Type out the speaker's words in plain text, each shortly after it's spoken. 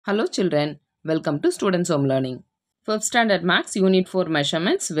Hello children, welcome to Students Home Learning. 5th Standard Maths Unit 4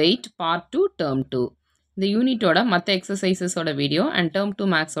 Measurements Weight Part 2 Term 2. இந்த யூனிட்டோட மற்ற எக்ஸசைசஸோட video and term 2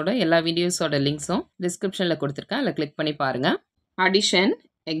 மேக்ஸோட எல்லா வீடியோஸோட லிங்க்ஸும் டிஸ்கிரிப்ஷனில் கொடுத்துருக்கேன். அதில் கிளிக் பண்ணி பாருங்கள். Addition,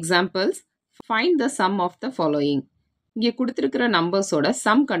 examples, find the some of the following. இங்கே கொடுத்துருக்கிற நம்பர்ஸோட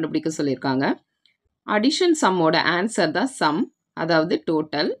சம் கண்டுபிடிக்க சொல்லியிருக்காங்க. அடிஷன் சம்மோட ஆன்சர் தான் சம், அதாவது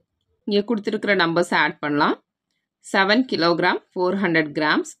டோட்டல். இங்கே கொடுத்துருக்கிற நம்பர்ஸை ஆட் பண்ணலாம். 7 kilogram 400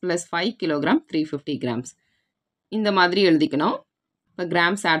 grams plus 5 kilogram 350 grams. இந்த மாதிரி எழுதிக்கணும். இப்போ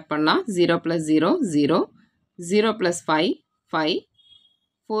கிராம்ஸ் ஆட் பண்ணலாம். 0 plus 0 0, 0 plus 5 5,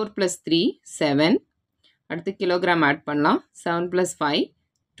 4 plus 3 7. அடுத்து கிலோகிராம் ஆட் பண்ணலாம். 7 plus 5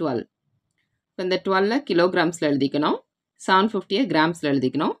 12. இப்போ இந்த 12 கிலோகிராம்ஸில் எழுதிக்கணும். 750 கிராம்ஸில்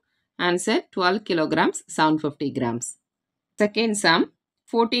எழுதிக்கணும். Answer 12 kilograms 750 grams. Second sum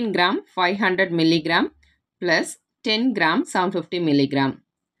 14 gram 500 milligram plus 10 gram 750 milligram.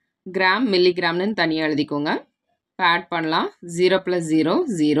 Gram மில்லிகிராம்னு தனியாக எழுதிக்கோங்க. இப்போ ஆட் பண்ணலாம். 0 plus 0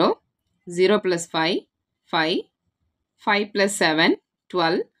 0, 0 plus 5 5, 5 plus 7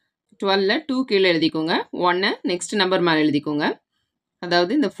 12. 12ல் 2 கீழே எழுதிக்கோங்க. 1 நெக்ஸ்ட் நம்பர் மேலே எழுதிக்கோங்க,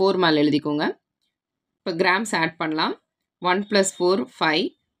 அதாவது இந்த 4 மேலே எழுதிக்கோங்க. இப்போ கிராம்ஸ் ஆட் பண்ணலாம். 1 plus 4 5,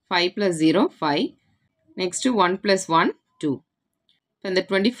 5 plus 0 5, நெக்ஸ்ட்டு 1 plus 1 2. இப்போ இந்த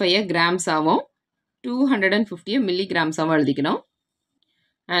 25 கிராம்ஸ் ஆகும். 250 milligrams ஆக எழுதிக்கணும்.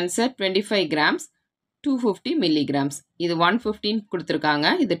 Answer 25 grams 250 milligrams. இது 115 கொடுத்துருக்காங்க,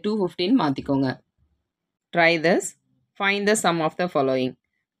 இது 215 மாற்றிக்கோங்க. Try this. Find the some of the following.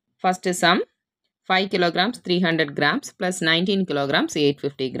 First some 5 kilograms 300 grams plus 19 kilograms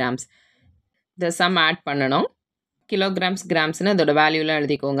 850 grams. இந்த சம் ஆட் பண்ணணும். கிலோகிராம்ஸ் கிராம்ஸ்னு அதோட வேல்யூலாம்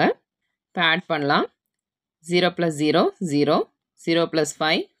எழுதிக்கோங்க. இப்போ ஆட் பண்ணலாம். 0 plus 0 0, 0 plus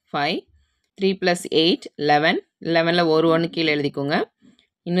 5 5, 3 plus 8 11. 11ல் ஒரு ஒன்று கீழே எழுதிக்கோங்க.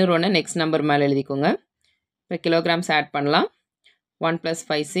 இன்னொரு ஒன்று நெக்ஸ்ட் நம்பர் மேலே எழுதிக்கோங்க. இப்போ கிலோகிராம்ஸ் ஆட் பண்ணலாம். 1 plus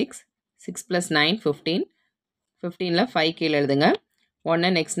 5 6, 6 plus 9 15. 15ல் 5 கீழே எழுதுங்க.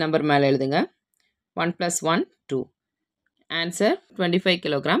 1 நெக்ஸ்ட் நம்பர் மேலே எழுதுங்க. 1 plus 1 2. Answer 25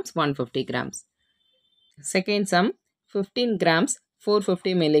 kilograms 150 grams. Second sum 15 grams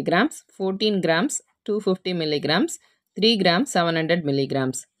 450 milligrams, 14 grams 250 milligrams, 3 grams 700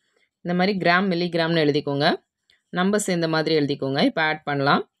 milligrams. இந்த மாதிரி கிராம் மில்லிகிராம்னு எழுதிக்கோங்க. நம்பர்ஸ் இந்த மாதிரி எழுதிக்கோங்க. இப்போ ஆட்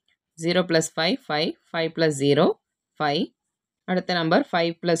பண்ணலாம். 0 plus 5 5, 5 plus 0 5. அடுத்த நம்பர்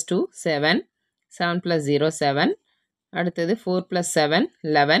 5 plus 2 7, 7 plus 0 7. அடுத்தது 4 plus 7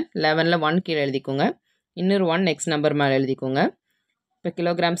 11. 11ல் 1 கீழே எழுதிக்கோங்க. இன்னொரு 1 நெக்ஸ்ட் நம்பர் மேலே எழுதிக்கோங்க. இப்போ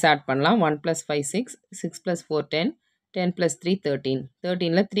கிலோகிராம்ஸ் ஆட் பண்ணலாம். 1 plus 5 6, 6 plus 4 10, 10 plus 3 13.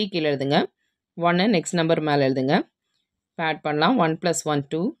 13ல் 3 கீழே எழுதுங்க. 1 நெக்ஸ்ட் நம்பர் மேலே எழுதுங்க. இப்போ ஆட் பண்ணலாம். 1 plus 1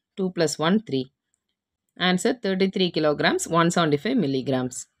 2, 2 plus 1 3. Answer 33 kilograms 175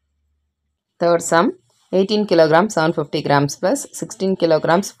 milligrams. Third sum 18 kilograms 750 grams plus 16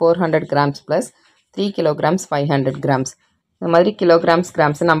 kilograms 400 grams plus 3 kilograms 500 grams. இந்த மாதிரி கிலோகிராம்ஸ்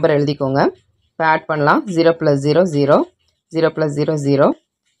கிராம்ஸ் நம்பர் எழுதிக்கோங்க. இப்போ ஆட் பண்ணலாம். 0 plus 0 0, 0 plus 0 0,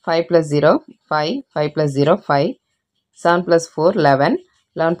 5 plus 0 5, 5 plus 0 5, 7 plus 4 11,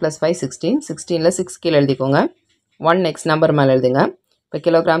 11 plus 5 16. 16ல் 6 கீழே எழுதிக்கோங்க. 1 நெக்ஸ்ட் நம்பர் மேலே எழுதுங்க. இப்போ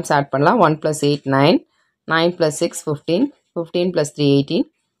கிலோகிராம்ஸ் ஆட் பண்ணலாம். 1 plus 8 9, 9 plus 6 15, 15 plus 3 18.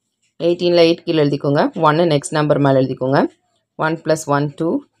 18ல் 8 கீழே எழுதிக்கோங்க. 1 நெக்ஸ்ட் நம்பர் மேலே எழுதிக்கோங்க. 1 plus 1 2,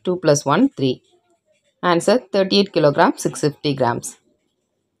 2 plus 1 3. Answer 38 kilograms 650 grams.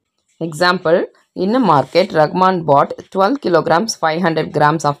 Example, in a market, Rahman bought 12 kilograms 500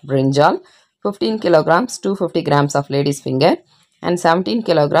 grams of brinjal, 15 kilograms 250 grams of lady's finger, and 17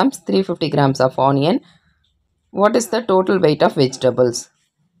 kilograms 350 grams of onion. What is the total weight of vegetables?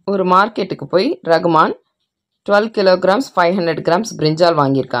 ஒரு மார்க்கெட்டுக்கு போய் Rahman 12 kilograms 500 grams பிரிஞ்சால்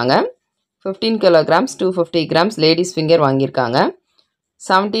வாங்கியிருக்காங்க. 15 kilograms 250 grams ladies finger வாங்கியிருக்காங்க.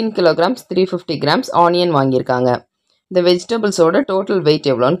 17 kilograms 350 grams onion வாங்கியிருக்காங்க. இந்த வெஜிடபிள்ஸோட total wait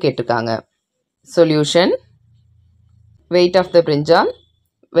எவ்வளோன்னு கேட்டிருக்காங்க. Solution: weight of the brinjal,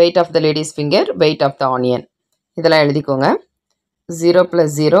 weight of the ladies finger, weight of the onion. இதெல்லாம் எழுதிக்கோங்க. 0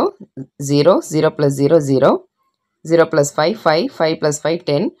 plus 0 0, 0 plus 0 0, 0 plus 5 5, 5 plus 5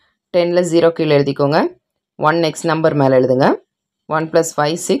 10. 10ல் 0 கீழே எழுதிக்கோங்க. 1 நெக்ஸ்ட் நம்பர் மேலே எழுதுங்க. 1 plus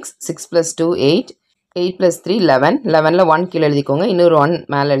 5 6, 6 plus 2 8, 8 plus 3 11. 11ல் 1 கீழே எழுதிக்கோங்க. இன்னொரு 1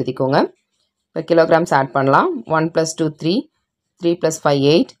 மேலே எழுதிக்கோங்க. இப்போ கிலோகிராம்ஸ் ஆட் பண்ணலாம். 1 plus 2 3, 3 plus 5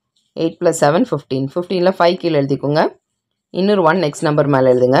 8, 8 plus 7 15. 15ல் 5 கீழே எழுதிக்கோங்க. இன்னொரு 1 நெக்ஸ்ட் நம்பர் மேலே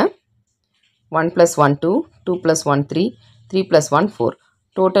எழுதுங்க. 1 plus 1 2, 2 plus 1 3, 3 plus 1 4.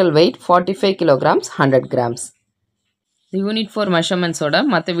 Total wait 45 kilograms 100 grams. Unit 4 மெஷர்மெண்ட்ஸோட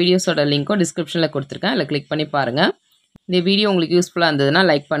மற்ற வீடியோஸோட லிங்க்கும் டிஸ்கிரிப்ஷனில் கொடுத்துருக்கேன். அதில் கிளிக் பண்ணி பாருங்கள். இந்த வீடியோ உங்களுக்கு யூஸ்ஃபுல்லாக இருந்ததுன்னா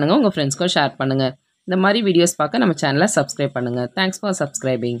லைக் பண்ணுங்கள், உங்கள் ஃப்ரெண்ட்ஸ்க்கும் ஷேர் பண்ணுங்கள். இந்த மாதிரி வீடியோஸ் பார்க்க நம்ம சேனலை சப்ஸ்கிரைப் பண்ணுங்கள். Thanks for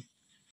subscribing.